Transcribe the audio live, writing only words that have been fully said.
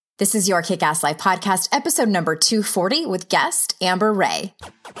This is your Kick-Ass Life podcast, episode number 240 with guest Amber Ray.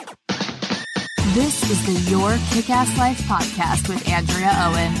 This is the Your Kick-Ass Life podcast with Andrea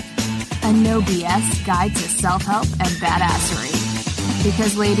Owen, a no BS guide to self-help and badassery.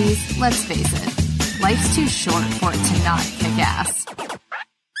 Because ladies, let's face it, life's too short for it to not kick ass.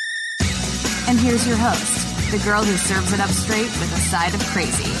 And here's your host, the girl who serves it up straight with a side of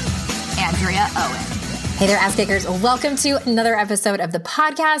crazy, Andrea Owen. Hey there, ass kickers. Welcome to another episode of the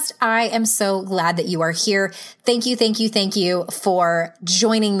podcast. I am so glad that you are here. Thank you for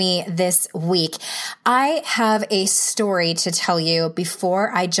joining me this week. I have a story to tell you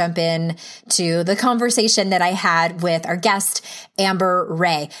before I jump in to the conversation that I had with our guest, Amber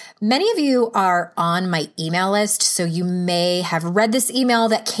Ray. Many of you are on my email list, so you may have read this email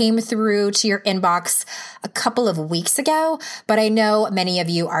that came through to your inbox a couple of weeks ago, but I know many of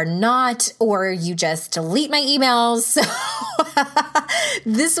you are not, or you just delete my emails. So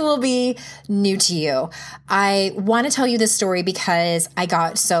this will be new to you. I want to tell you this story because I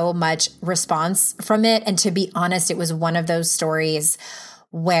got so much response from it. And to be honest, it was one of those stories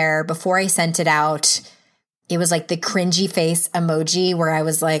where before I sent it out, it was like the cringy face emoji where I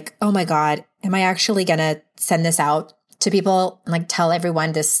was like, oh my God, am I actually going to send this out to people and like tell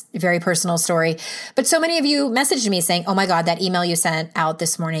everyone this very personal story? But so many of you messaged me saying, oh my God, that email you sent out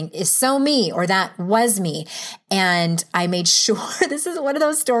this morning is so me, or that was me. And I made sure this is one of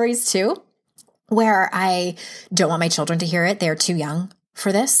those stories too, where I don't want my children to hear it. They're too young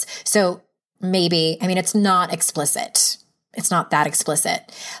for this. So maybe, it's not explicit. It's not that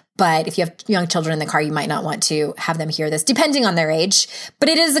explicit. But if you have young children in the car, you might not want to have them hear this, depending on their age. But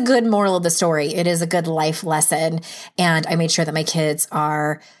it is a good moral of the story. It is a good life lesson. And I made sure that my kids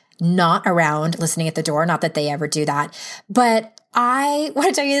are not around listening at the door. Not that they ever do that. But I want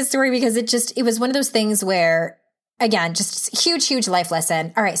to tell you this story because it was one of those things where, again, just huge life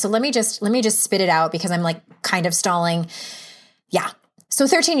lesson. All right. So let me just spit it out because I'm like kind of stalling. Yeah. So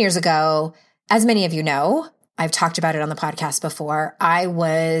 13 years ago, as many of you know, I've talked about it on the podcast before, I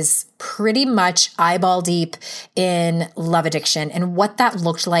was pretty much eyeball deep in love addiction. And what that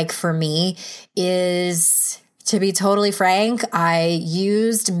looked like for me is, to be totally frank, I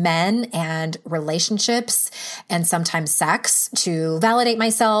used men and relationships and sometimes sex to validate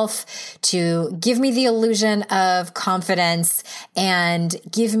myself, to give me the illusion of confidence and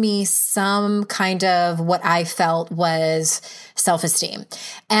give me some kind of what I felt was self-esteem.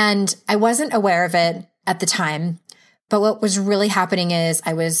 And I wasn't aware of it at the time. But what was really happening is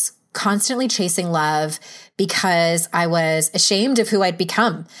I was constantly chasing love because I was ashamed of who I'd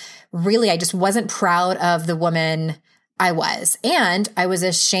become. Really, I just wasn't proud of the woman I was. And I was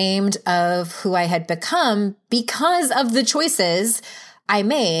ashamed of who I had become because of the choices I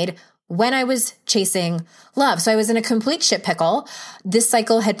made when I was chasing love. So I was in a complete shit pickle. This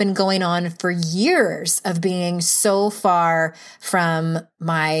cycle had been going on for years of being so far from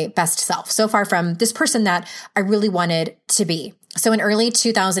my best self, so far from this person that I really wanted to be. So in early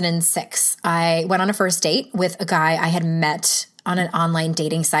 2006, I went on a first date with a guy I had met on an online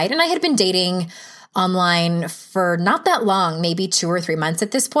dating site. And I had been dating online for not that long, maybe 2 or 3 months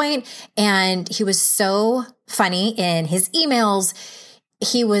at this point. And he was so funny in his emails.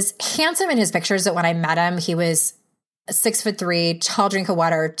 He was handsome in his pictures that when I met him, he was 6'3", tall drink of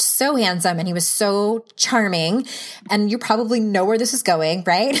water, so handsome, and he was so charming. And you probably know where this is going,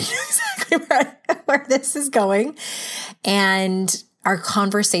 right? Exactly where this is going. And our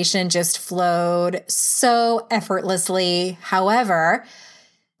conversation just flowed so effortlessly. However,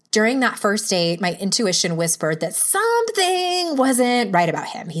 during that first date, my intuition whispered that something wasn't right about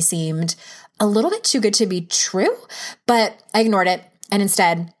him. He seemed a little bit too good to be true, but I ignored it. And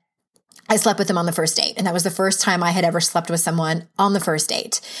instead, I slept with him on the first date. And that was the first time I had ever slept with someone on the first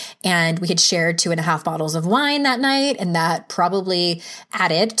date. And we had shared 2.5 bottles of wine that night. And that probably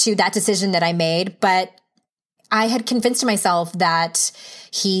added to that decision that I made. But I had convinced myself that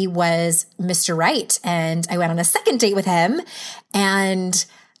he was Mr. Right. And I went on a second date with him. And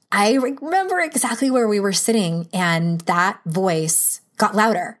I remember exactly where we were sitting. And that voice got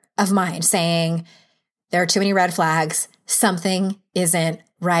louder of mine saying, there are too many red flags. Something isn't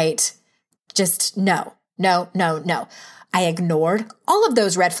right. Just no. I ignored all of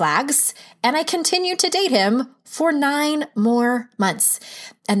those red flags and I continued to date him for 9 more months.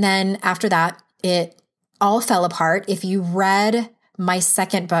 And then after that, it all fell apart. If you read my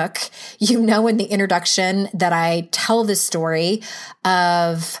second book, you know in the introduction that I tell this story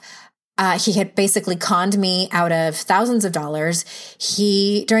of he had basically conned me out of thousands of dollars.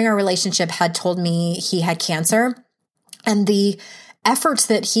 He, during our relationship, had told me he had cancer. And the efforts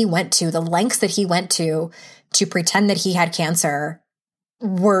that he went to, the lengths that he went to pretend that he had cancer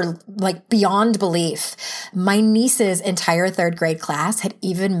were like beyond belief. My niece's entire third grade class had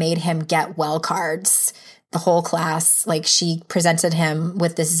even made him get well cards. The whole class, like she presented him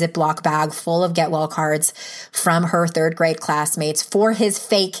with this Ziploc bag full of get well cards from her third grade classmates for his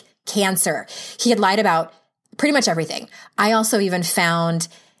fake cancer. He had lied about pretty much everything. I also even found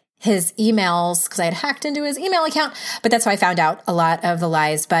his emails because I had hacked into his email account, but that's how I found out a lot of the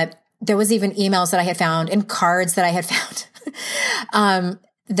lies. But there was even emails that I had found and cards that I had found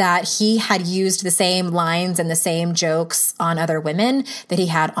that he had used the same lines and the same jokes on other women that he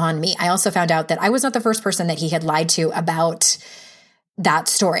had on me. I also found out that I was not the first person that he had lied to about that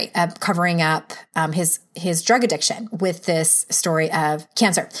story of covering up his drug addiction with this story of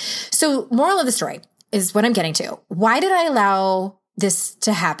cancer. So moral of the story is what I'm getting to. Why did I allow this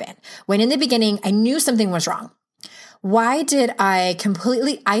to happen when in the beginning I knew something was wrong? Why did I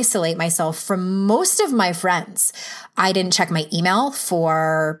completely isolate myself from most of my friends? I didn't check my email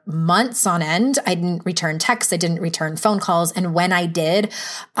for months on end. I didn't return texts. I didn't return phone calls. And when I did,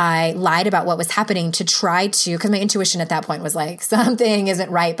 I lied about what was happening to try to, because my intuition at that point was like, something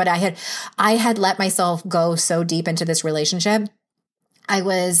isn't right. But I had let myself go so deep into this relationship.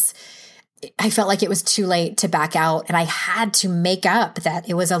 I felt like it was too late to back out, and I had to make up that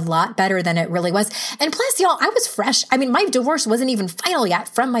it was a lot better than it really was. And plus, y'all, I was fresh. I mean, my divorce wasn't even final yet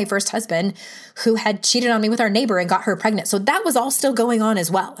from my first husband who had cheated on me with our neighbor and got her pregnant. So that was all still going on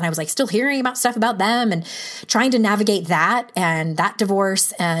as well. And I was like still hearing about stuff about them and trying to navigate that and that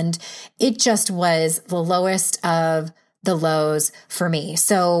divorce. And it just was the lowest of the lows for me.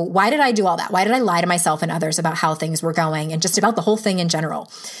 So why did I do all that? Why did I lie to myself and others about how things were going and just about the whole thing in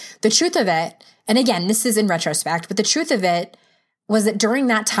general? The truth of it, and again, this is in retrospect, but the truth of it was that during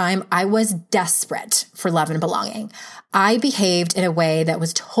that time, I was desperate for love and belonging. I behaved in a way that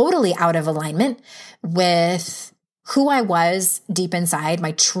was totally out of alignment with who I was deep inside,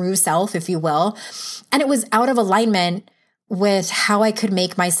 my true self, if you will. And it was out of alignment with how I could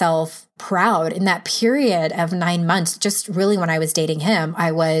make myself proud in that period of 9 months. Just really when I was dating him,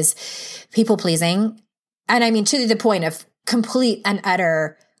 I was people pleasing. And I mean, to the point of complete and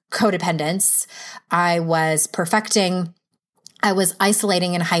utter codependence. I was perfecting. I was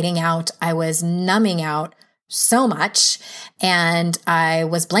isolating and hiding out. I was numbing out so much. And I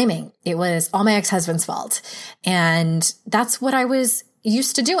was blaming. It was all my ex-husband's fault. And that's what I was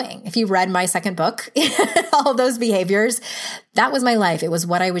used to doing. If you read my second book, all those behaviors, that was my life. It was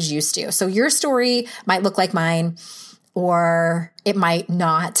what I was used to. So your story might look like mine, or it might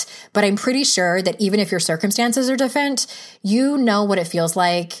not, but I'm pretty sure that even if your circumstances are different, you know what it feels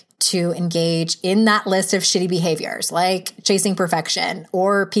like to engage in that list of shitty behaviors, like chasing perfection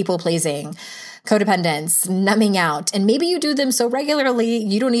or people pleasing, codependence, numbing out. And maybe you do them so regularly,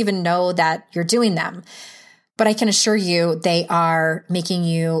 you don't even know that you're doing them. But I can assure you, they are making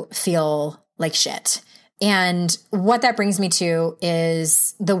you feel like shit. And what that brings me to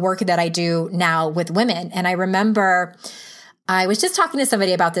is the work that I do now with women. And I remember I was just talking to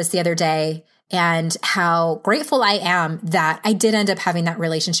somebody about this the other day and how grateful I am that I did end up having that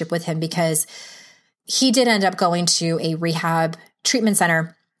relationship with him, because he did end up going to a rehab treatment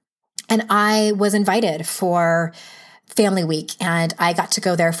center. And I was invited for Family Week, and I got to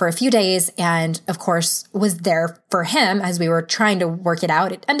go there for a few days, and of course was there for him as we were trying to work it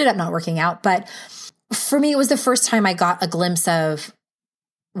out. It ended up not working out, but for me, it was the first time I got a glimpse of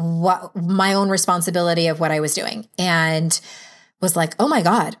what my own responsibility of what I was doing, and was like, oh my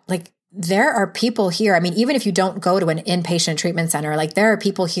God, like there are people here. I mean, even if you don't go to an inpatient treatment center, like there are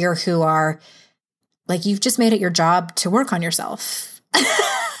people here who are like, you've just made it your job to work on yourself.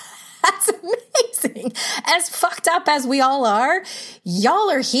 That's amazing. As fucked up as we all are, y'all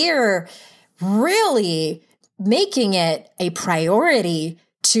are here really making it a priority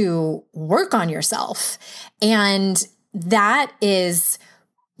to work on yourself. And that is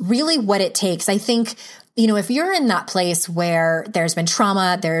really what it takes. I think, you know, if you're in that place where there's been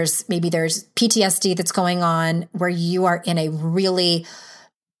trauma, there's PTSD that's going on, where you are in a really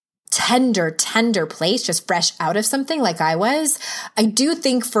tender place, just fresh out of something like I was, I do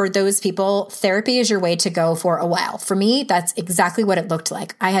think for those people, therapy is your way to go for a while. For me, that's exactly what it looked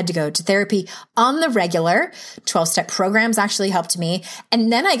like. I had to go to therapy on the regular. 12-step programs actually helped me.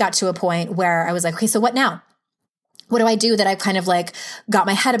 And then I got to a point where I was like, okay, so what now? What do I do that I've kind of like got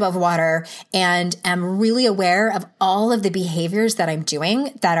my head above water and am really aware of all of the behaviors that I'm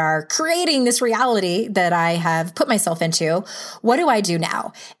doing that are creating this reality that I have put myself into? What do I do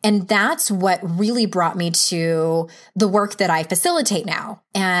now? And that's what really brought me to the work that I facilitate now.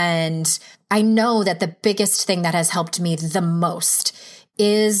 And I know that the biggest thing that has helped me the most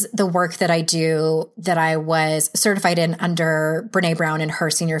is the work that I do that I was certified in under Brene Brown and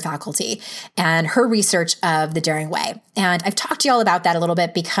her senior faculty and her research of the Daring Way. And I've talked to y'all about that a little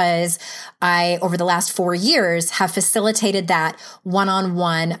bit because I, over the last 4 years, have facilitated that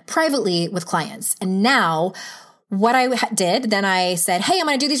one-on-one privately with clients. And now what I did, then I said, hey, I'm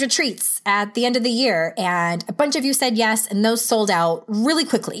going to do these retreats at the end of the year. And a bunch of you said yes, and those sold out really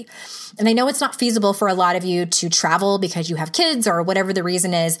quickly. And I know it's not feasible for a lot of you to travel because you have kids or whatever the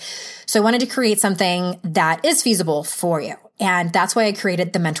reason is. So I wanted to create something that is feasible for you. And that's why I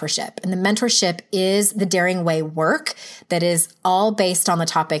created the mentorship. And the mentorship is the Daring Way work that is all based on the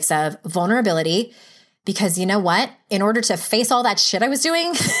topics of vulnerability. Because you know what? In order to face all that shit I was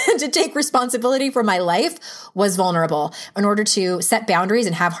doing, to take responsibility for my life was vulnerable. In order to set boundaries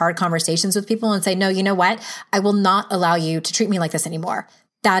and have hard conversations with people and say, no, you know what? I will not allow you to treat me like this anymore.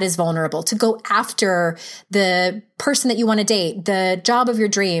 That is vulnerable. To go after the person that you want to date, the job of your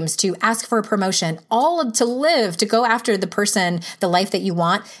dreams, to ask for a promotion, to go after the person, the life that you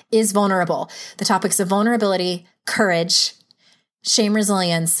want is vulnerable. The topics of vulnerability, courage, shame,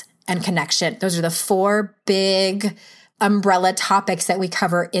 resilience, and connection. Those are the 4 big umbrella topics that we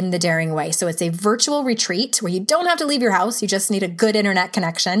cover in the Daring Way. So it's a virtual retreat where you don't have to leave your house. You just need a good internet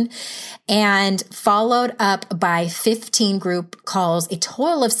connection, and followed up by 15 group calls, a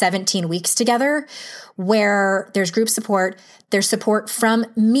total of 17 weeks together where there's group support. There's support from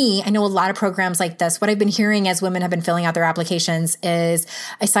me. I know a lot of programs like this. What I've been hearing as women have been filling out their applications is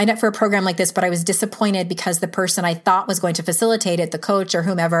I signed up for a program like this, but I was disappointed because the person I thought was going to facilitate it, the coach or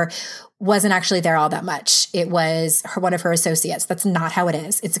whomever, wasn't actually there all that much. It was one of her associates. That's not how it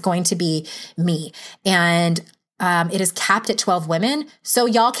is. It's going to be me. And it is capped at 12 women. So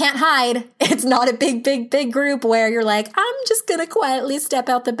y'all can't hide. It's not a big group where you're like, I'm just going to quietly step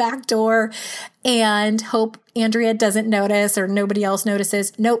out the back door and hope Andrea doesn't notice or nobody else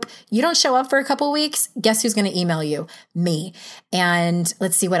notices. Nope. You don't show up for a couple weeks. Guess who's going to email you? Me. And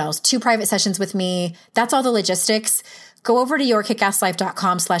let's see what else. 2 private sessions with me. That's all the logistics. Go over to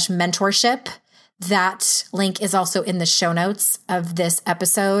yourkickasslife.com/mentorship. That link is also in the show notes of this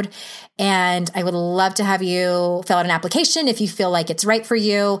episode. And I would love to have you fill out an application if you feel like it's right for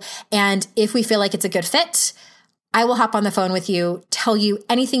you. And if we feel like it's a good fit, I will hop on the phone with you, tell you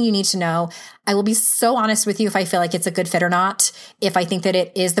anything you need to know. I will be so honest with you if I feel like it's a good fit or not, if I think that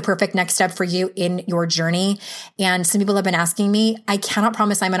it is the perfect next step for you in your journey. And some people have been asking me, I cannot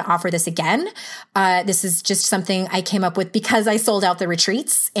promise I'm going to offer this again. This is just something I came up with because I sold out the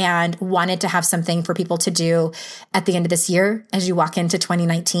retreats and wanted to have something for people to do at the end of this year as you walk into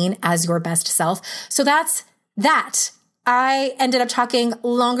 2019 as your best self. So that's that. I ended up talking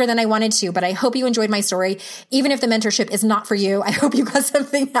longer than I wanted to, but I hope you enjoyed my story. Even if the mentorship is not for you, I hope you got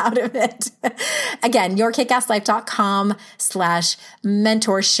something out of it. Again,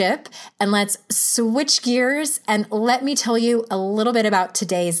 yourkickasslife.com/mentorship. And let's switch gears and let me tell you a little bit about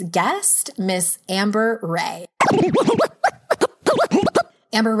today's guest, Miss Amber Ray.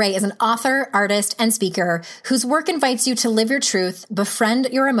 Amber Ray is an author, artist, and speaker whose work invites you to live your truth, befriend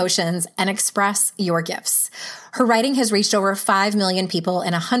your emotions, and express your gifts. Her writing has reached over 5 million people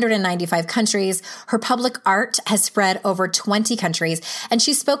in 195 countries. Her public art has spread over 20 countries, and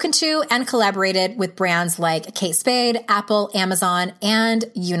she's spoken to and collaborated with brands like Kate Spade, Apple, Amazon, and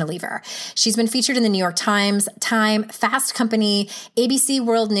Unilever. She's been featured in the New York Times, Time, Fast Company, ABC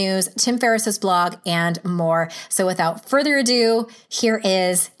World News, Tim Ferriss's blog, and more. So without further ado, here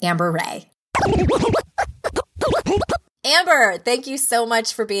is Amber Ray. Amber, thank you so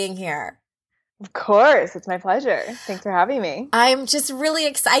much for being here. Of course. It's my pleasure. Thanks for having me. I'm just really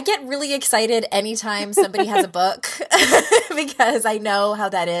excited. I get really excited anytime somebody has a book because I know how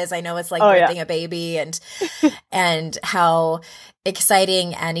that is. I know it's like birthing a baby and how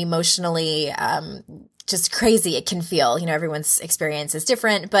exciting and emotionally just crazy it can feel. You know, everyone's experience is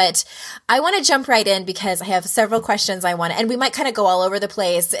different, but I want to jump right in because I have several questions and we might kind of go all over the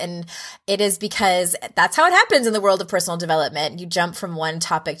place. And it is because that's how it happens in the world of personal development. You jump from one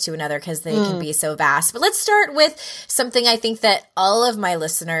topic to another because they can be so vast. But let's start with something I think that all of my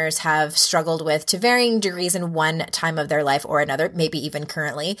listeners have struggled with to varying degrees in one time of their life or another, maybe even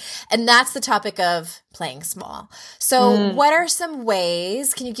currently. And that's the topic of playing small. So what are some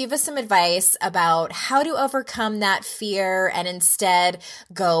ways, can you give us some advice about how to overcome that fear and instead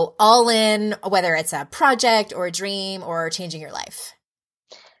go all in, whether it's a project or a dream or changing your life?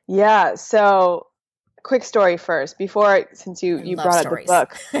 Yeah. So quick story first, since you brought up the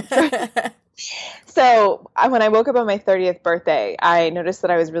book. So when I woke up on my 30th birthday, I noticed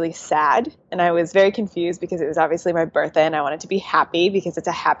that I was really sad and I was very confused because it was obviously my birthday and I wanted to be happy because it's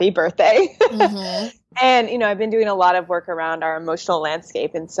a happy birthday. And, I've been doing a lot of work around our emotional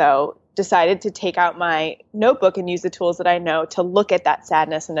landscape. And so decided to take out my notebook and use the tools that I know to look at that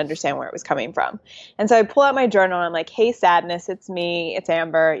sadness and understand where it was coming from. And so I pull out my journal and I'm like, hey, sadness, it's me, it's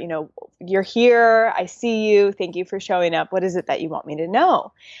Amber, you're here. I see you. Thank you for showing up. What is it that you want me to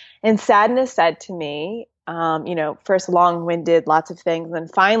know? And sadness said to me, first long-winded, lots of things, and then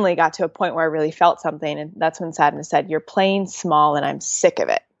finally got to a point where I really felt something. And that's when sadness said, you're playing small and I'm sick of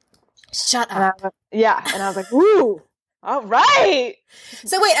it. Shut up. And I was like, woo. All right.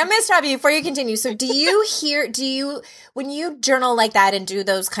 So wait, I'm going to stop you before you continue. So when you journal like that and do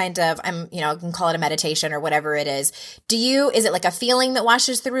those kind of, you can call it a meditation or whatever it is it like a feeling that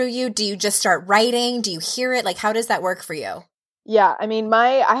washes through you? Do you just start writing? Do you hear it? Like, how does that work for you? Yeah. I mean,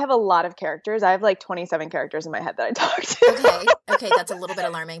 I have a lot of characters. I have like 27 characters in my head that I talk to. Okay. That's a little bit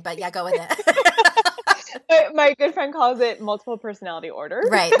alarming, but yeah, go with it. My good friend calls it multiple personality order.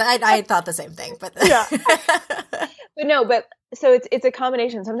 Right. I thought the same thing, but yeah. So it's a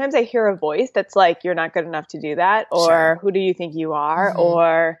combination. Sometimes I hear a voice that's like, you're not good enough to do that, or sure. Who do you think you are?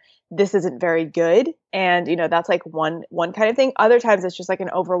 Or this isn't very good. And, that's like one kind of thing. Other times it's just like an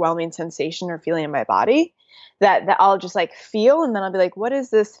overwhelming sensation or feeling in my body that I'll just like feel. And then I'll be like, what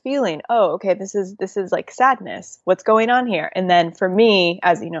is this feeling? Oh, okay. This is like sadness. What's going on here? And then for me,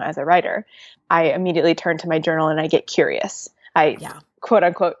 as a writer, I immediately turn to my journal and I get curious. I quote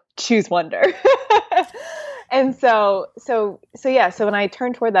unquote choose wonder. And so when I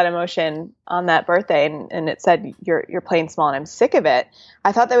turned toward that emotion on that birthday and it said, you're playing small and I'm sick of it,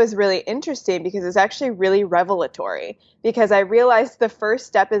 I thought that was really interesting because it's actually really revelatory, because I realized the first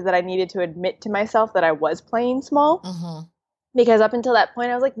step is that I needed to admit to myself that I was playing small. Mm-hmm. Because up until that point,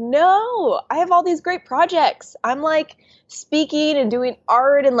 I was like, no, I have all these great projects. I'm like speaking and doing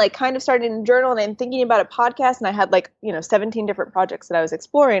art and like kind of starting a journal, and I'm thinking about a podcast. And I had like, 17 different projects that I was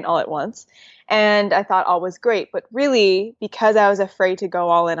exploring all at once. And I thought all was great. But really, because I was afraid to go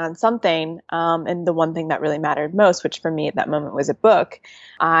all in on something, and the one thing that really mattered most, which for me at that moment was a book,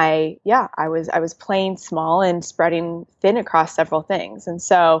 I was playing small and spreading thin across several things. And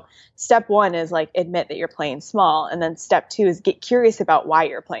so step one is like admit that you're playing small. And then step two is get curious about why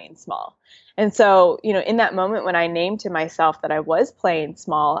you're playing small. And so, in that moment when I named to myself that I was playing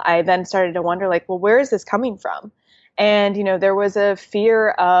small, I then started to wonder like, well, where is this coming from? And, there was a fear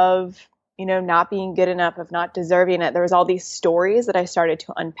of, not being good enough, of not deserving it. There was all these stories that I started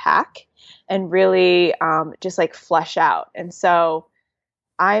to unpack and really just like flesh out. And so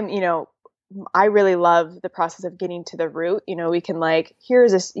I really love the process of getting to the root. We can like,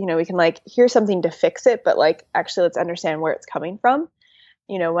 here's something to fix it, but like, actually let's understand where it's coming from.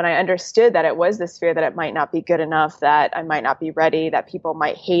 When I understood that it was this fear that it might not be good enough, that I might not be ready, that people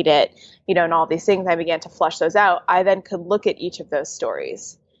might hate it, and all these things, I began to flesh those out. I then could look at each of those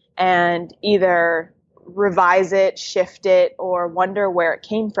stories and either revise it, shift it, or wonder where it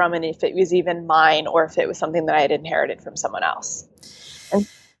came from and if it was even mine or if it was something that I had inherited from someone else.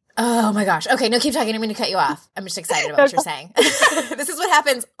 Oh my gosh. Okay, no, keep talking. I'm going to cut you off. I'm just excited about what you're saying. This is what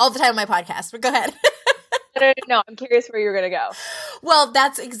happens all the time on my podcast, but go ahead. No, I'm curious where you're going to go. Well,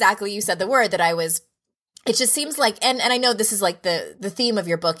 that's exactly, you said the word that it just seems like, and I know this is like the theme of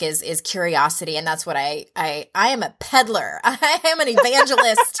your book is curiosity. And that's what I am a peddler. I am an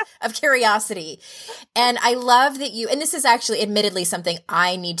evangelist of curiosity. And I love that and this is actually admittedly something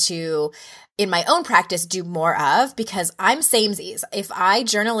I need to, in my own practice, do more of, because I'm samesies. If I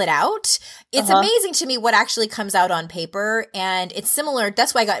journal it out, it's amazing to me what actually comes out on paper. And it's similar.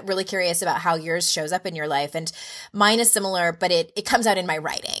 That's why I got really curious about how yours shows up in your life. And mine is similar, but it comes out in my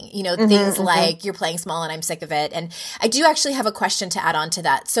writing, things like you're playing small and I'm sick of it. And I do actually have a question to add on to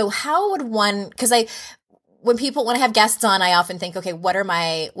that. So how would one, because when I have guests on, I often think, okay, what are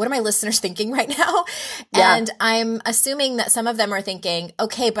my listeners thinking right now? Yeah. And I'm assuming that some of them are thinking,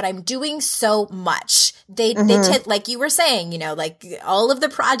 okay, but I'm doing so much. They tend, like you were saying, like all of the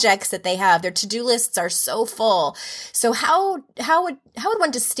projects that they have, their to-do lists are so full. So how would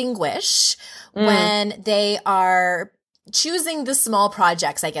one distinguish when they are choosing the small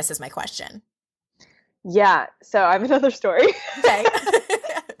projects, I guess is my question. Yeah. So I have another story. Okay.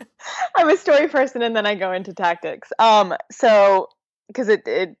 I'm a story person and then I go into tactics. So because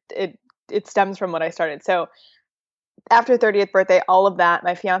it stems from what I started. So after 30th birthday, all of that,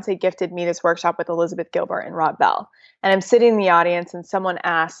 my fiance gifted me this workshop with Elizabeth Gilbert and Rob Bell. And I'm sitting in the audience and someone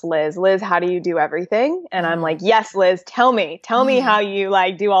asks Liz, how do you do everything? And I'm like, yes, Liz, tell me how you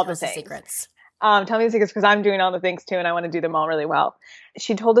like do all the things. Secrets. Tell me the secrets because I'm doing all the things too and I want to do them all really well.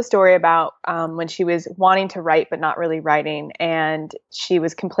 She told a story about when she was wanting to write but not really writing, and she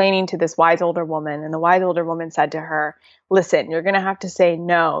was complaining to this wise older woman, and the wise older woman said to her, listen, you're going to have to say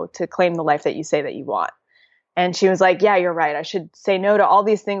no to claim the life that you say that you want. And she was like, yeah, you're right. I should say no to all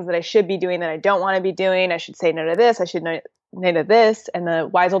these things that I should be doing that I don't want to be doing. I should say no to this. I should no to this. And the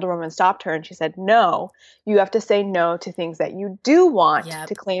wise older woman stopped her and she said, no, you have to say no to things that you do want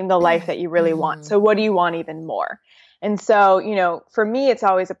to claim the life that you really want. So what do you want even more? And so, you know, for me, it's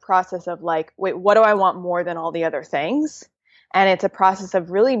always a process of like, wait, what do I want more than all the other things? And it's a process of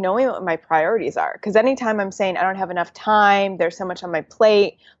really knowing what my priorities are. Because anytime I'm saying I don't have enough time, there's so much on my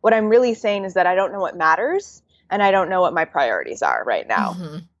plate, what I'm really saying is that I don't know what matters and I don't know what my priorities are right now.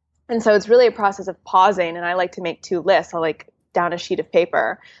 Mm-hmm. And so it's really a process of pausing. And I like to make 2 lists. I'll like down a sheet of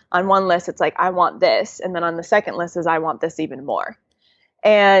paper. On one list, it's like, I want this. And then on the second list is I want this even more.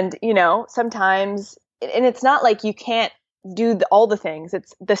 And, you know, sometimes, and it's not like you can't do all the things.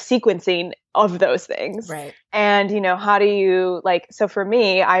 It's the sequencing of those things. Right. And, you know, how do you like, so for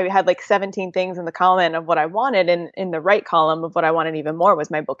me, I had like 17 things in the column of what I wanted, and in the right column of what I wanted even more was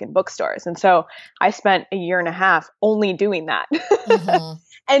my book in bookstores. And so I spent a year and a half only doing that. Mm-hmm.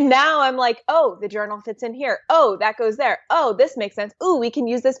 And now I'm like, oh, the journal fits in here. Oh, that goes there. Oh, this makes sense. Ooh, we can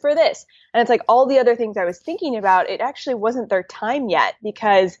use this for this. And it's like all the other things I was thinking about, it actually wasn't their time yet,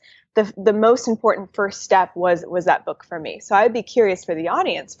 because the most important first step was that book for me. So I'd be curious for the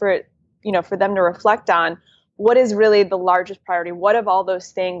audience, for them to reflect on what is really the largest priority. What of all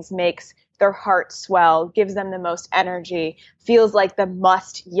those things makes their heart swell, gives them the most energy, feels like the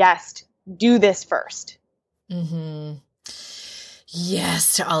must, yes, do this first. Mm-hmm.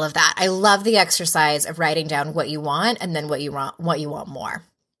 Yes, to all of that. I love the exercise of writing down what you want and then what you want more.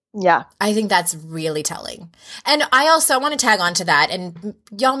 Yeah. I think that's really telling. And I also want to tag on to that. And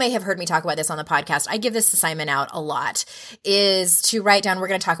y'all may have heard me talk about this on the podcast. I give this assignment out a lot, is to write down, we're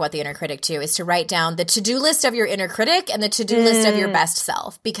going to talk about the inner critic too, is to write down the to-do list of your inner critic and the to-do list of your best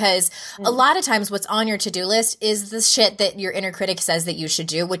self. Because a lot of times what's on your to-do list is the shit that your inner critic says that you should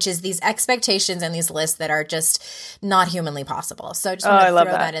do, which is these expectations and these lists that are just not humanly possible. So I just want to throw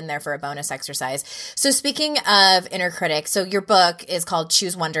that in there for a bonus exercise. So speaking of inner critic, so your book is called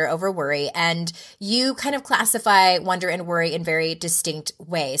Choose Wonder Over Worry, and you kind of classify wonder and worry in very distinct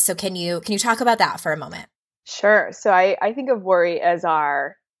ways. So can you talk about that for a moment? Sure. So I think of worry as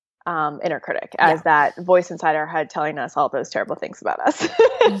our inner critic, as that voice inside our head telling us all those terrible things about us.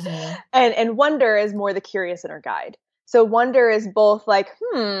 Mm-hmm. And wonder is more the curious inner guide. So wonder is both like,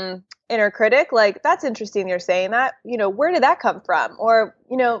 inner critic, like, that's interesting you're saying that, you know, where did that come from? Or,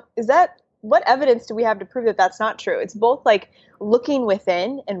 you know, what evidence do we have to prove that that's not true? It's both like looking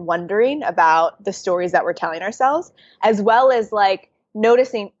within and wondering about the stories that we're telling ourselves, as well as like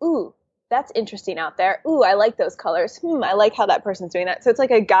noticing, ooh, that's interesting out there. Ooh, I like those colors. I like how that person's doing that. So it's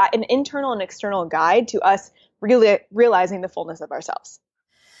like a guide, an internal and external guide to us really realizing the fullness of ourselves.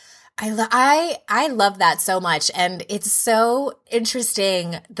 I love that so much. And it's so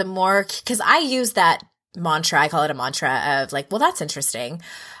interesting the more, because I use that mantra, I call it a mantra of like, well, that's interesting.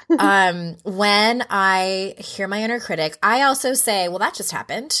 When I hear my inner critic, I also say, well, that just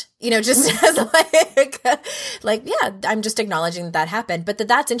happened, you know, just as like, yeah, I'm just acknowledging that happened, but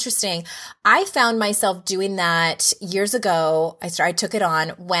that's interesting. I found myself doing that years ago. I took it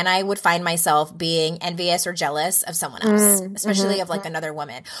on when I would find myself being envious or jealous of someone else, especially of like another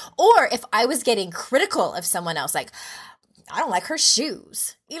woman, or if I was getting critical of someone else, like, I don't like her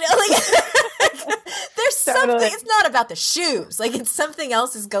shoes, you know, like there's something, it's not about the shoes, like it's something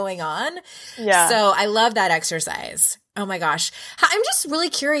else is going on. Yeah. So I love that exercise. Oh my gosh. I'm just really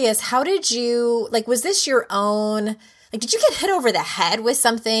curious. How did you, like, was this your own, like, did you get hit over the head with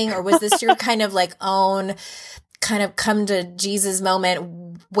something, or was this your kind of like own kind of come to Jesus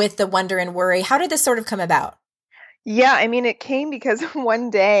moment with the wonder and worry? How did this sort of come about? Yeah, I mean, it came because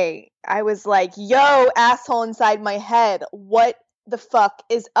one day I was like, yo, asshole inside my head, what the fuck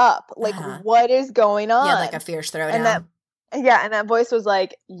is up? Like, what is going on? Yeah, like a fierce throwdown. And that voice was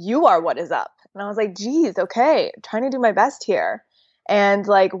like, you are what is up. And I was like, geez, okay, I'm trying to do my best here. And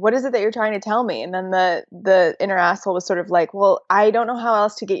like, what is it that you're trying to tell me? And then the inner asshole was sort of like, well, I don't know how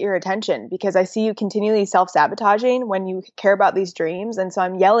else to get your attention, because I see you continually self-sabotaging when you care about these dreams. And so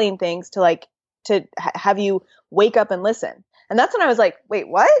I'm yelling things to have you wake up and listen. And that's when I was like, wait,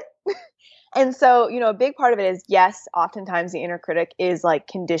 what? And so, you know, a big part of it is, yes, oftentimes the inner critic is like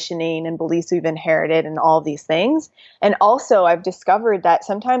conditioning and beliefs we've inherited and all these things. And also I've discovered that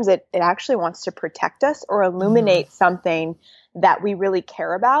sometimes it actually wants to protect us or illuminate something that we really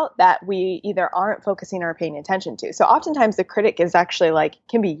care about that we either aren't focusing or paying attention to. So oftentimes the critic is actually like,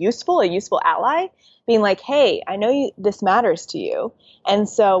 can be useful, a useful ally, being like, hey, I know this matters to you. And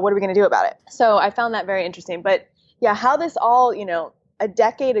so what are we going to do about it? So I found that very interesting. But yeah, how this all, a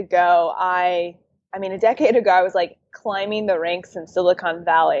decade ago, I was like climbing the ranks in Silicon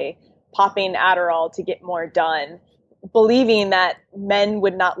Valley, popping Adderall to get more done, believing that men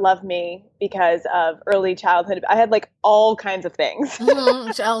would not love me because of early childhood. I had like all kinds of things.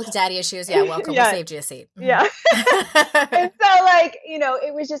 All daddy issues. Yeah, welcome. Yeah. We saved you a seat. Yeah. And so like,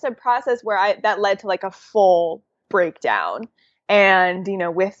 it was just a process where that led to like a full breakdown. And,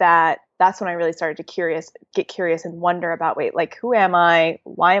 with that's when I really started to get curious and wonder about, wait, like, who am I?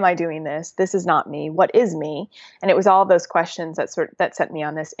 Why am I doing this? This is not me. What is me? And it was all those questions that sent me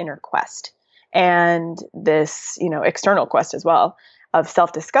on this inner quest and this, external quest as well of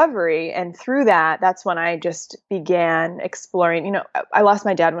self-discovery. And through that's when I just began exploring, I lost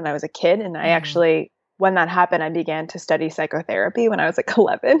my dad when I was a kid. And I actually, when that happened, I began to study psychotherapy when I was like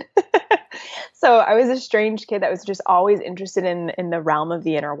 11. So I was a strange kid that was just always interested in the realm of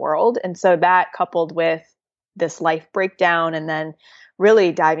the inner world. And so that coupled with this life breakdown and then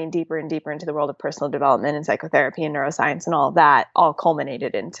really diving deeper and deeper into the world of personal development and psychotherapy and neuroscience and all of that all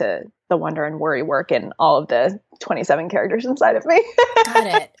culminated into the wonder and worry work and all of the 27 characters inside of me. Got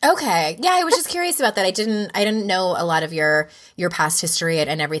it. Okay. Yeah, I was just curious about that. I didn't know a lot of your past history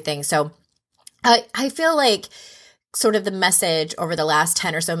and everything. So I feel like sort of the message over the last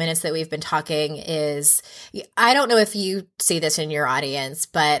 10 or so minutes that we've been talking is, I don't know if you see this in your audience,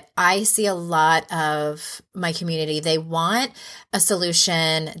 but I see a lot of my community. They want a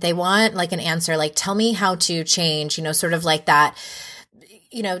solution. They want like an answer, like, tell me how to change, sort of like that,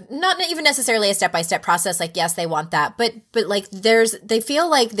 not even necessarily a step-by-step process. Like, yes, they want that, but like they feel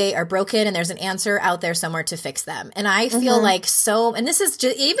like they are broken and there's an answer out there somewhere to fix them. And I feel like and this is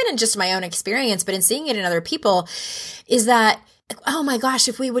just, even in just my own experience, but in seeing it in other people, is that, oh my gosh,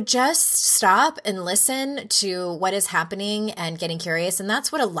 if we would just stop and listen to what is happening and getting curious. And that's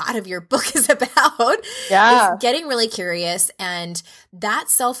what a lot of your book is about. Yeah. Is getting really curious, and that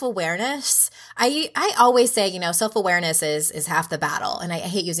self-awareness. I always say, self-awareness is half the battle. And I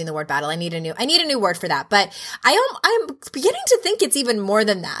hate using the word battle. I need a new word for that. But I'm beginning to think it's even more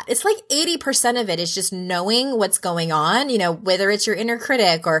than that. It's like 80% of it is just knowing what's going on, whether it's your inner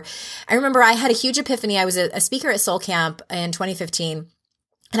critic or I remember I had a huge epiphany. I was a speaker at Soul Camp in 2015.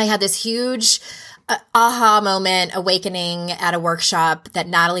 And I had this huge aha moment, awakening at a workshop that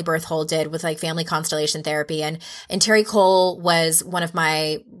Natalie Berthold did with like family constellation therapy. And Terry Cole was one of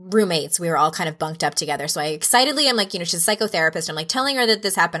my roommates. We were all kind of bunked up together. So I excitedly, I'm like, she's a psychotherapist. I'm like telling her that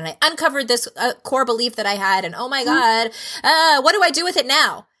this happened. And I uncovered this core belief that I had. And oh my God, what do I do with it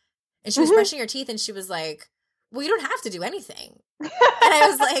now? And she was brushing her teeth and she was like, well, you don't have to do anything. And I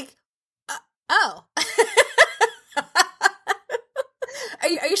was like, oh. Are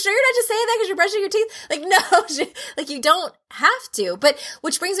you sure you're not just saying that because you're brushing your teeth? Like, no, like you don't have to. But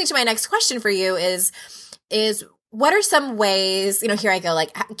which brings me to my next question for you is what are some ways, here I go,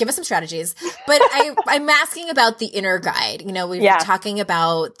 like, give us some strategies. But I'm asking about the inner guide. We've been talking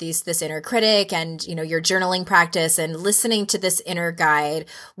about this inner critic and, your journaling practice and listening to this inner guide.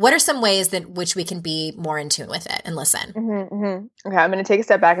 What are some ways that which we can be more in tune with it and listen? Okay, I'm going to take a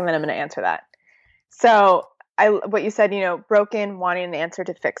step back and then I'm going to answer that. So what you said, broken, wanting an answer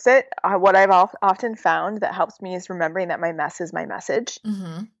to fix it. What I've often found that helps me is remembering that my mess is my message.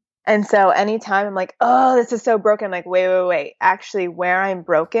 And so anytime I'm like, oh, this is so broken, I'm like, wait. Actually, where I'm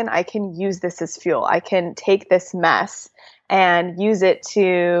broken, I can use this as fuel. I can take this mess and use it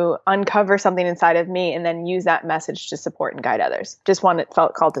to uncover something inside of me and then use that message to support and guide others. Just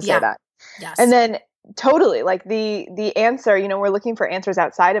felt called to say that. Yes. And then totally, like the answer, we're looking for answers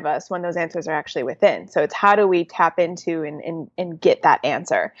outside of us when those answers are actually within. So it's how do we tap into and get that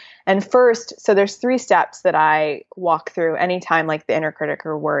answer? And first, so there's 3 steps that I walk through anytime like the inner critic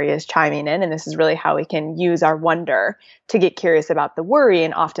or worry is chiming in. And this is really how we can use our wonder to get curious about the worry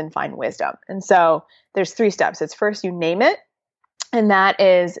and often find wisdom. And so there's 3 steps. It's first, you name it. And that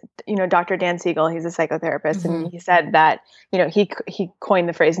is, Dr. Dan Siegel, he's a psychotherapist, and he said that, he coined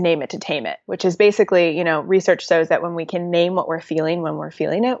the phrase name it to tame it, which is basically, research shows that when we can name what we're feeling when we're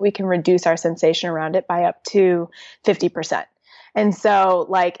feeling it, we can reduce our sensation around it by up to 50%. And so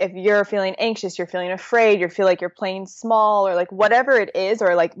like if you're feeling anxious, you're feeling afraid, you feel like you're playing small or like whatever it is,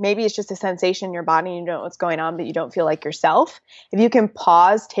 or like maybe it's just a sensation in your body and you don't know what's going on, but you don't feel like yourself. If you can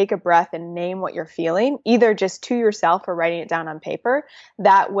pause, take a breath and name what you're feeling, either just to yourself or writing it down on paper,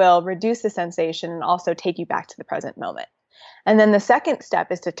 that will reduce the sensation and also take you back to the present moment. And then the second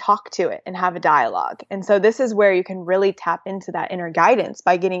step is to talk to it and have a dialogue. And so this is where you can really tap into that inner guidance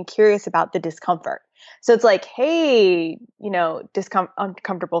by getting curious about the discomfort. So it's like, hey,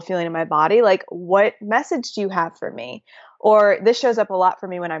 uncomfortable feeling in my body. Like, what message do you have for me? Or this shows up a lot for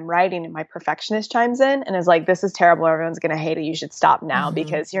me when I'm writing and my perfectionist chimes in and is like, this is terrible. Everyone's going to hate it. You should stop now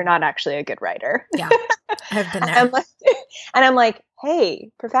because you're not actually a good writer. Yeah, I've been there. And I'm like, hey,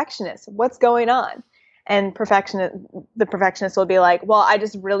 perfectionist, what's going on? And the perfectionist will be like, well, I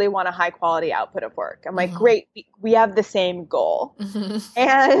just really want a high quality output of work. I'm like, great, we have the same goal.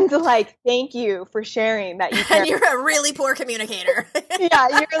 And like, thank you for sharing that you care. And you're a really poor communicator. Yeah,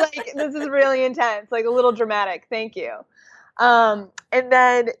 you're like, this is really intense, like a little dramatic. Thank you. And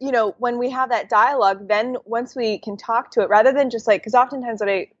then, when we have that dialogue, then once we can talk to it, rather than just like, because oftentimes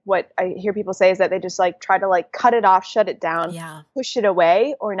what I hear people say is that they just like try to like cut it off, shut it down, push it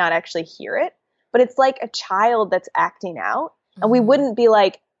away, or not actually hear it. But it's like a child that's acting out, and we wouldn't be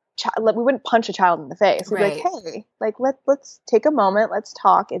like, we wouldn't punch a child in the face. We'd be like, hey, like let's take a moment, let's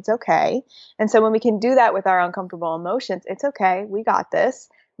talk. It's okay. And so when we can do that with our uncomfortable emotions, it's okay. We got this.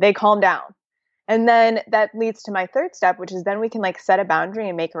 They calm down. And then that leads to my third step, which is then we can like set a boundary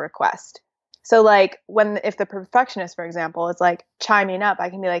and make a request. So like if the perfectionist, for example, is like chiming up, I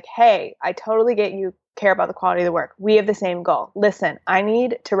can be like, hey, I totally get you care about the quality of the work. We have the same goal. Listen, I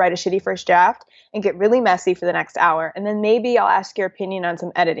need to write a shitty first draft and get really messy for the next hour. And then maybe I'll ask your opinion on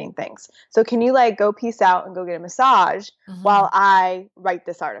some editing things. So can you like go peace out and go get a massage while I write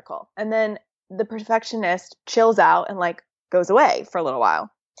this article? And then the perfectionist chills out and like goes away for a little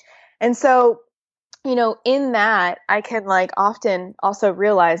while. And so, in that, I can like often also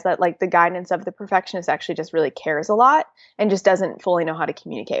realize that like the guidance of the perfectionist actually just really cares a lot and just doesn't fully know how to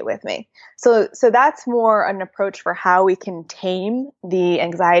communicate with me. So that's more an approach for how we can tame the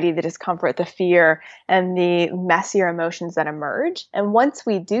anxiety, the discomfort, the fear, and the messier emotions that emerge. And once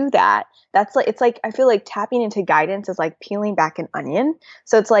we do that, it's like, I feel like tapping into guidance is like peeling back an onion.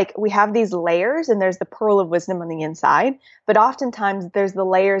 So it's like we have these layers and there's the pearl of wisdom on the inside, but oftentimes there's the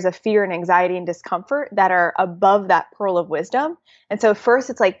layers of fear and anxiety and discomfort that are above that pearl of wisdom. And so first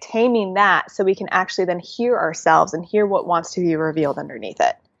it's like taming that so we can actually then hear ourselves and hear what wants to be revealed underneath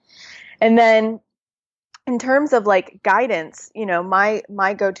it. And then in terms of like guidance,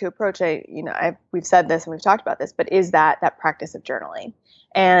 my go-to approach, we've said this and we've talked about this, but is that practice of journaling.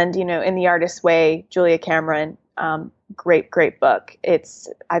 And, in The Artist's Way, Julia Cameron, great book.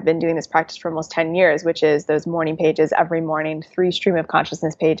 I've been doing this practice for almost 10 years, which is those morning pages every morning, 3 stream of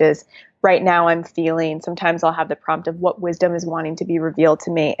consciousness pages. Right now I'm feeling, sometimes I'll have the prompt of what wisdom is wanting to be revealed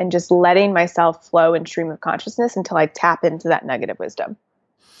to me and just letting myself flow in stream of consciousness until I tap into that nugget of wisdom.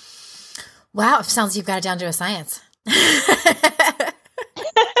 Wow. It sounds like you've got it down to a science.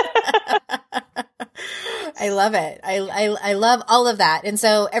 I love it. I love all of that. And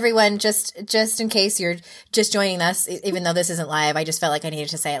so everyone, just in case you're just joining us, even though this isn't live, I just felt like I needed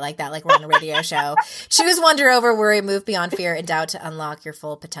to say it like that, like we're on a radio show. Choose, wonder, over, worry, move beyond fear and doubt to unlock your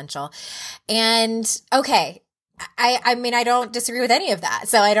full potential. And okay. I mean, I don't disagree with any of that.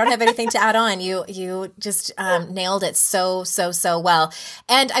 So I don't have anything to add on. You just nailed it so well.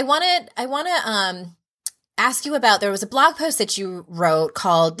 And I want to ask you about, there was a blog post that you wrote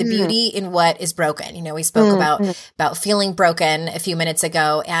called The Beauty in What is Broken. We spoke about feeling broken a few minutes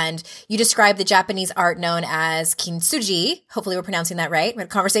ago, and you described the Japanese art known as kintsugi. Hopefully we're pronouncing that right. We had a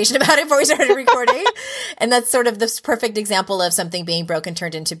conversation about it before we started recording. And that's sort of this perfect example of something being broken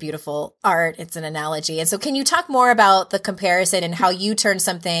turned into beautiful art. It's an analogy. And so can you talk more about the comparison and how you turn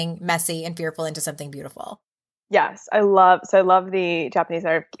something messy and fearful into something beautiful? Yes, I love the Japanese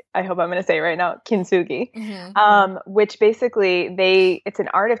art. I hope I'm going to say it right now, kintsugi, which basically it's an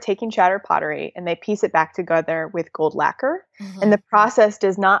art of taking shattered pottery and they piece it back together with gold lacquer. And the process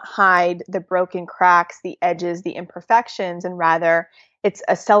does not hide the broken cracks, the edges, the imperfections, and rather it's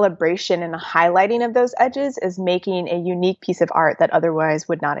a celebration and a highlighting of those edges as making a unique piece of art that otherwise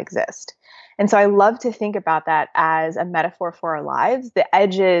would not exist. And so I love to think about that as a metaphor for our lives. The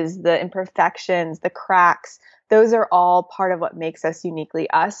edges, the imperfections, the cracks, those are all part of what makes us uniquely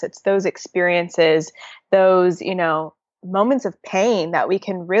us. It's those experiences, those, moments of pain that we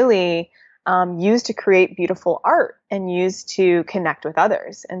can really use to create beautiful art and use to connect with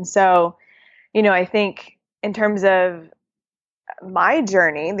others. And so, I think in terms of my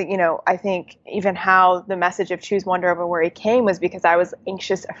journey, I think even how the message of choose wonder over worry came was because I was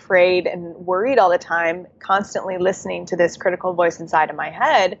anxious, afraid, and worried all the time, constantly listening to this critical voice inside of my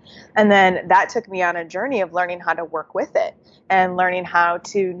head. And then that took me on a journey of learning how to work with it and learning how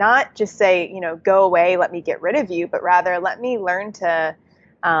to not just say, go away, let me get rid of you, but rather let me learn to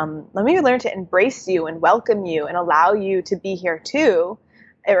let me learn to embrace you and welcome you and allow you to be here too.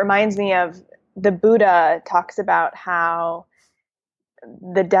 It reminds me of the Buddha talks about how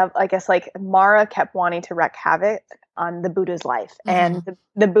the devil, I guess, like Mara kept wanting to wreak havoc on the Buddha's life. And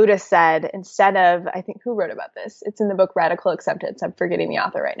the Buddha said, instead of, I think, who wrote about this? It's in the book Radical Acceptance. I'm forgetting the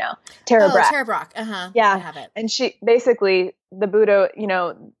author right now. Tara Brach. Tara Brach. Yeah. I have it. And she basically, the Buddha,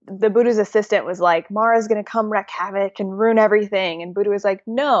 the Buddha's assistant was like, Mara's going to come wreak havoc and ruin everything. And Buddha was like,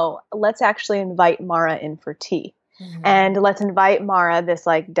 no, let's actually invite Mara in for tea. And let's invite Mara, this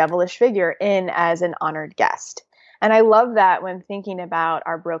like devilish figure, in as an honored guest. And I love that when thinking about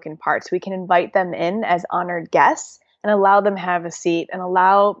our broken parts, we can invite them in as honored guests and allow them to have a seat and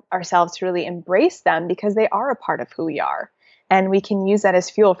allow ourselves to really embrace them because they are a part of who we are. And we can use that as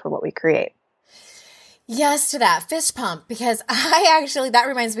fuel for what we create. Yes to that. Fist pump. Because that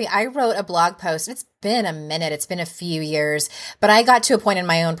reminds me, I wrote a blog post. It's been a minute. It's been a few years, but I got to a point in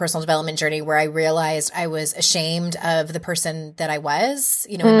my own personal development journey where I realized I was ashamed of the person that I was,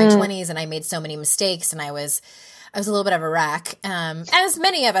 in my 20s, and I made so many mistakes, and I was a little bit of a wreck, as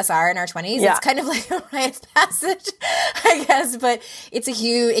many of us are in our 20s. Yeah. It's kind of like a rite of passage, I guess, but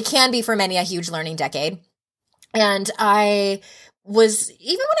it can be for many a huge learning decade. And I was,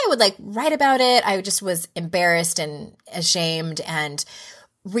 even when I would like write about it, I just was embarrassed and ashamed and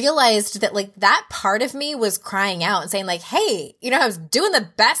realized that like that part of me was crying out and saying like, hey, I was doing the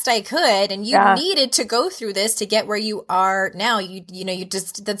best I could and you needed to go through this to get where you are now.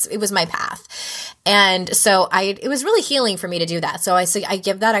 It was my path. And so it was really healing for me to do that. So I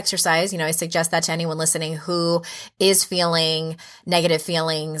give that exercise, I suggest that to anyone listening who is feeling negative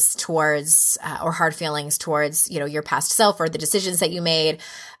feelings towards, or hard feelings towards, your past self or the decisions that you made.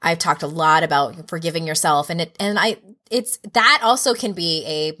 I've talked a lot about forgiving yourself, it's that also can be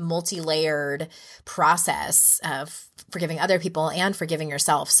a multi-layered process of forgiving other people and forgiving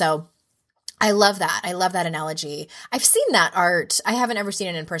yourself. So I love that. I love that analogy. I've seen that art. I haven't ever seen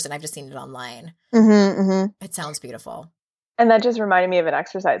it in person. I've just seen it online. It sounds beautiful. And that just reminded me of an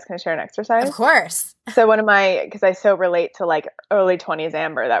exercise. Can I share an exercise? Of course. So because I so relate to like early 20s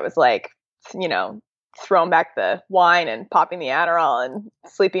Amber, that was like, throwing back the wine and popping the Adderall and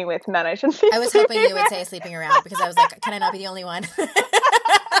sleeping with men I shouldn't be. I was hoping you would say sleeping around because I was like, can I not be the only one? And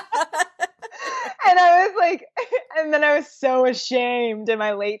I was like, and then I was so ashamed in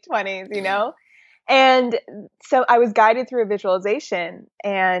my late 20s, And so I was guided through a visualization.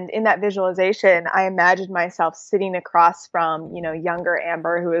 And in that visualization, I imagined myself sitting across from, younger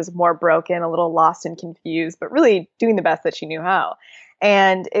Amber, who was more broken, a little lost and confused, but really doing the best that she knew how.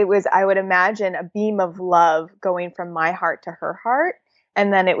 And I would imagine a beam of love going from my heart to her heart.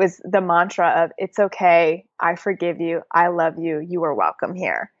 And then it was the mantra of, it's okay, I forgive you, I love you, you are welcome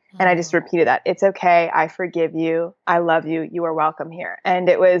here. And I just repeated that. It's okay, I forgive you, I love you, you are welcome here. And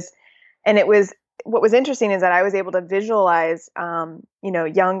it was, what was interesting is that I was able to visualize,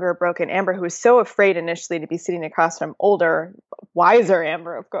 younger, broken Amber, who was so afraid initially to be sitting across from older, wiser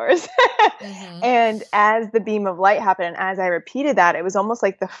Amber, of course. And as the beam of light happened, and as I repeated that, it was almost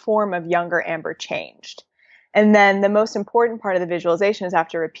like the form of younger Amber changed. And then the most important part of the visualization is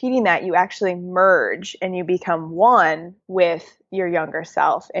after repeating that, you actually merge and you become one with your younger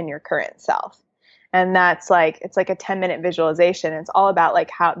self and your current self. And that's like, it's like a 10-minute visualization. It's all about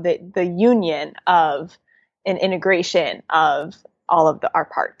like how the union of an integration of all of our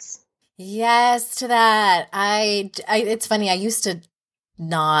parts. Yes to that. It's funny. I used to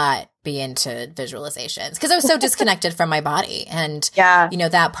not be into visualizations because I was so disconnected from my body. And,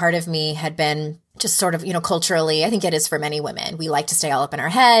 that part of me had been just sort of, culturally, I think it is for many women. We like to stay all up in our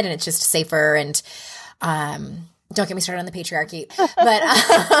head and it's just safer. And, don't get me started on the patriarchy,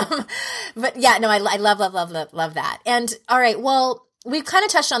 but yeah, no, I love that. And all right, well, we've kind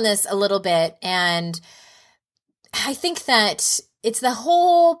of touched on this a little bit, and I think that it's the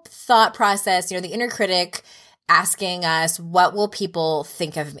whole thought process, the inner critic asking us, what will people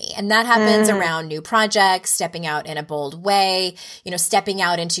think of me? And that happens around new projects, stepping out in a bold way, stepping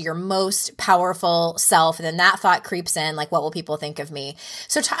out into your most powerful self. And then that thought creeps in, like, what will people think of me?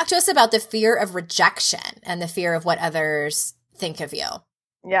 So talk to us about the fear of rejection and the fear of what others think of you.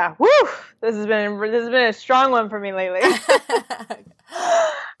 Yeah. Woo! This has been a strong one for me lately.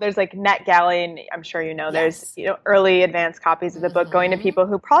 There's like NetGalley, and I'm sure there's, early advanced copies of the book going to people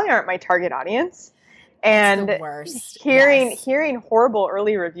who probably aren't my target audience. And hearing horrible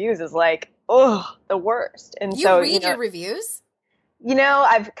early reviews is like, the worst. And you read your reviews?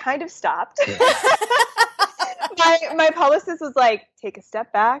 I've kind of stopped. my publicist was like, take a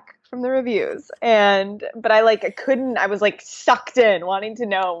step back from the reviews. But I couldn't, I was like sucked in wanting to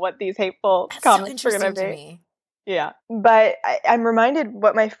know what these hateful comments were going to be. Yeah. But I'm reminded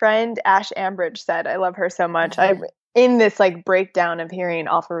what my friend Ash Ambridge said. I love her so much. Mhm. In this like breakdown of hearing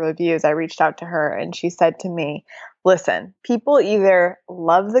awful reviews, I reached out to her and she said to me, listen, people either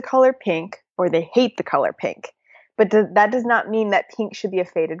love the color pink or they hate the color pink. But that does not mean that pink should be a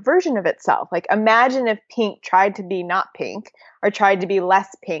faded version of itself. Like imagine if pink tried to be not pink or tried to be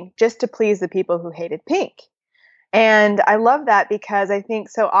less pink just to please the people who hated pink. And I love that because I think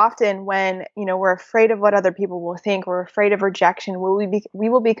so often when, we're afraid of what other people will think, we're afraid of rejection, we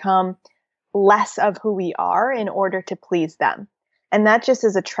will become less of who we are in order to please them. And that just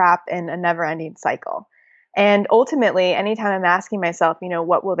is a trap and a never-ending cycle. And ultimately, anytime I'm asking myself,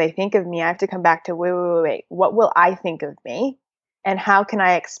 what will they think of me? I have to come back to, wait. What will I think of me? And how can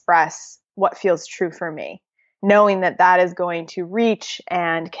I express what feels true for me? Knowing that that is going to reach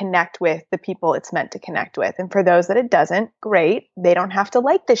and connect with the people it's meant to connect with. And for those that it doesn't, great. They don't have to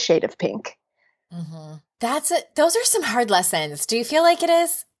like this shade of pink. Mm-hmm. Those are some hard lessons. Do you feel like it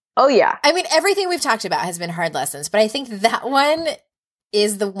is? Oh, yeah. I mean, everything we've talked about has been hard lessons, but I think that one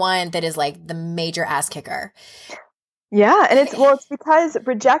is the one that is like the major ass kicker. Yeah. And it's because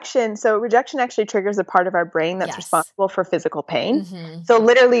rejection actually triggers a part of our brain that's responsible for physical pain. Mm-hmm. So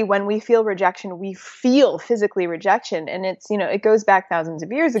literally when we feel rejection, we feel physically rejection. And it's, it goes back thousands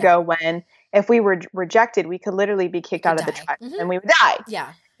of years ago when if we were rejected, we could literally be kicked out of the tribe and we would die.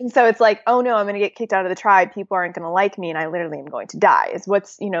 Yeah. And so it's like, oh no, I'm going to get kicked out of the tribe. People aren't going to like me and I literally am going to die is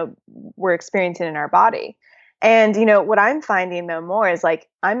what's, we're experiencing in our body. And, what I'm finding though more is like,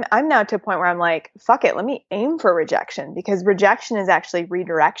 I'm now to a point where I'm like, fuck it, let me aim for rejection because rejection is actually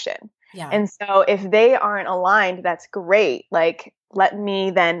redirection. Yeah. And so if they aren't aligned, that's great. Like, let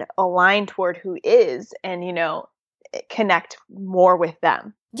me then align toward who is and, connect more with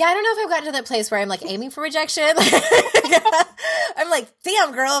them. Yeah, I don't know if I've gotten to that place where I'm like aiming for rejection. I'm like,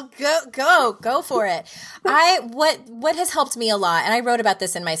 damn, girl, go for it. What has helped me a lot, and I wrote about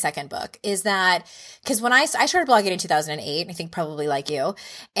this in my second book, is that because when I started blogging in 2008, I think probably like you,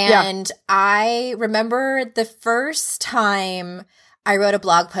 and I remember the first time I wrote a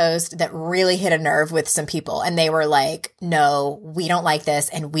blog post that really hit a nerve with some people and they were like, no, we don't like this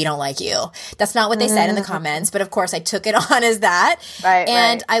and we don't like you. That's not what they said in the comments, but of course I took it on as that. Right,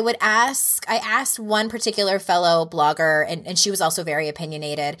 and right. I asked one particular fellow blogger and she was also very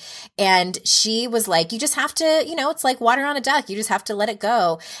opinionated and she was like, you just have to, it's like water on a duck. You just have to let it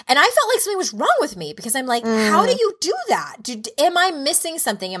go. And I felt like something was wrong with me because I'm like, how do you do that? Am I missing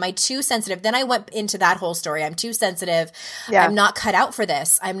something? Am I too sensitive? Then I went into that whole story. I'm too sensitive. Yeah. I'm not cut out for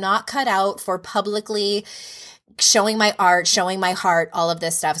this. I'm not cut out for publicly showing my art, showing my heart, all of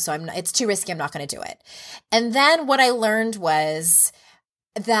this stuff. So it's too risky. I'm not going to do it. And then what I learned was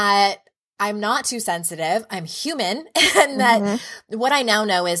that I'm not too sensitive. I'm human. And that what I now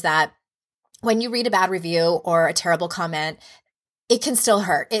know is that when you read a bad review or a terrible comment, it can still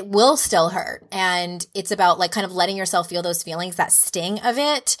hurt. It will still hurt. And it's about like kind of letting yourself feel those feelings, that sting of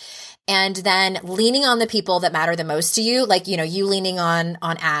it. And then leaning on the people that matter the most to you, like, you leaning on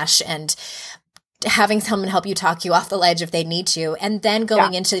Ash and having someone help you talk you off the ledge if they need to, and then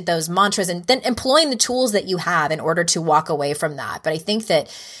going into those mantras and then employing the tools that you have in order to walk away from that. But I think that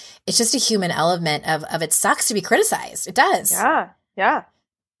it's just a human element of it sucks to be criticized. It does. Yeah,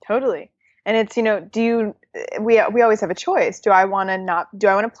 totally. And it's, we always have a choice. Do I want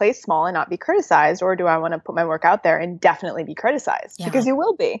to play small and not be criticized, or do I want to put my work out there and definitely be criticized? Yeah. Because you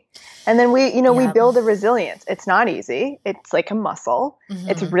will be. And then we build a resilience. It's not easy. It's like a muscle. Mm-hmm.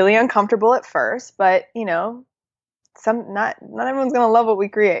 It's really uncomfortable at first, but not everyone's going to love what we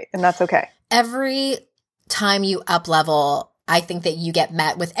create, and that's okay. Every time you up level, I think that you get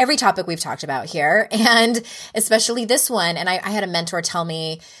met with every topic we've talked about here, and especially this one. And I had a mentor tell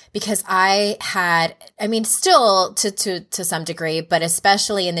me, because still to some degree, but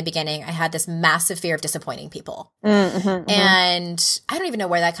especially in the beginning, I had this massive fear of disappointing people. And I don't even know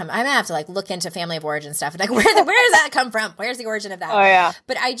where that comes. I'm gonna have to like look into family of origin stuff. Like, where does that come from? Where's the origin of that? Oh yeah.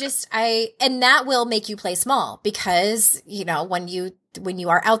 But and that will make you play small because, when you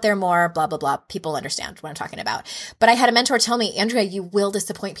are out there more, blah, blah, blah, people understand what I'm talking about. But I had a mentor tell me, Andrea, you will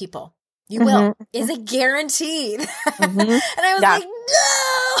disappoint people. You will. Is it guaranteed? And I was like,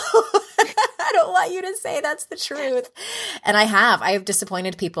 no, I don't want you to say that's the truth. And I have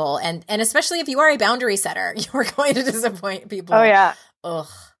disappointed people. And especially if you are a boundary setter, you're going to disappoint people. Oh, yeah. Ugh.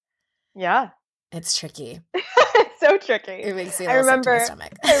 Yeah. It's tricky. It's so tricky. It makes me sick to my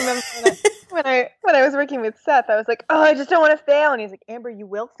stomach. I remember when I was working with Seth, I was like, oh, I just don't want to fail. And he's like, Amber, you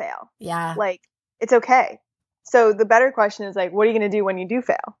will fail. Yeah. Like, it's okay. So the better question is like, what are you going to do when you do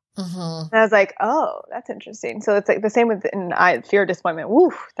fail? And I was like, oh, that's interesting. So it's like the same with fear of disappointment.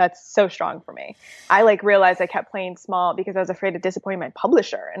 Woo, that's so strong for me. I like realized I kept playing small because I was afraid of disappointing my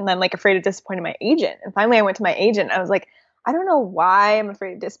publisher and then like afraid of disappointing my agent. And finally I went to my agent. And I was like, I don't know why I'm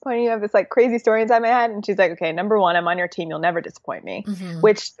afraid of disappointing you. I have this like crazy story inside my head. And she's like, okay, number one, I'm on your team. You'll never disappoint me,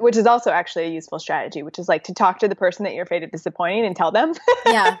 which is also actually a useful strategy, which is like to talk to the person that you're afraid of disappointing and tell them.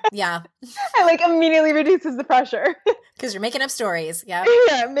 Yeah. Yeah. And like immediately reduces the pressure. Because you're making up stories. Yeah.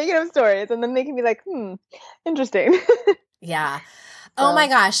 Yeah. Making up stories. And then they can be like, interesting. Yeah. Oh my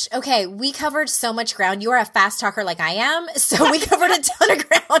gosh. Okay. We covered so much ground. You are a fast talker like I am. So we covered a ton of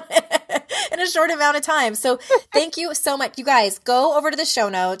ground in a short amount of time. So thank you so much. You guys go over to the show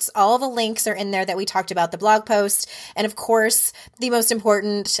notes. All the links are in there that we talked about, the blog post. And of course, the most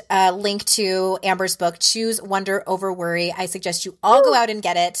important link to Amber's book, Choose Wonder Over Worry. I suggest you all go out and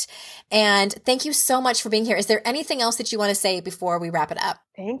get it. And thank you so much for being here. Is there anything else that you want to say before we wrap it up?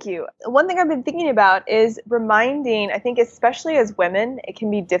 Thank you. One thing I've been thinking about is reminding, I think especially as women, it can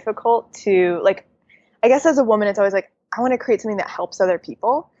be difficult to like, I guess as a woman, it's always like, I want to create something that helps other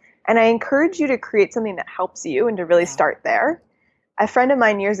people. And I encourage you to create something that helps you and to really start there. A friend of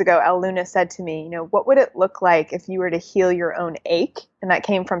mine years ago, El Luna, said to me, what would it look like if you were to heal your own ache? And that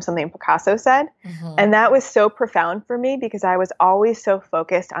came from something Picasso said. And that was so profound for me because I was always so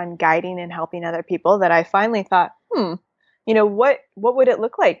focused on guiding and helping other people that I finally thought, what would it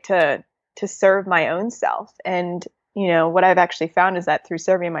look like to serve my own self? And, what I've actually found is that through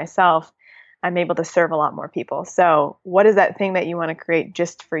serving myself, I'm able to serve a lot more people. So what is that thing that you want to create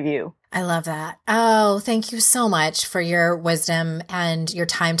just for you? I love that. Oh, thank you so much for your wisdom and your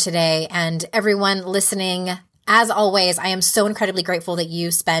time today. And everyone listening, as always, I am so incredibly grateful that you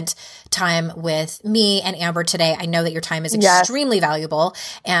spent time with me and Amber today. I know that your time is extremely valuable,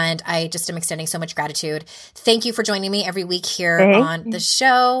 and I just am extending so much gratitude. Thank you for joining me every week here on the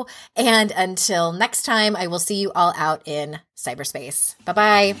show. And until next time, I will see you all out in cyberspace.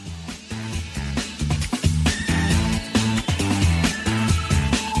 Bye-bye.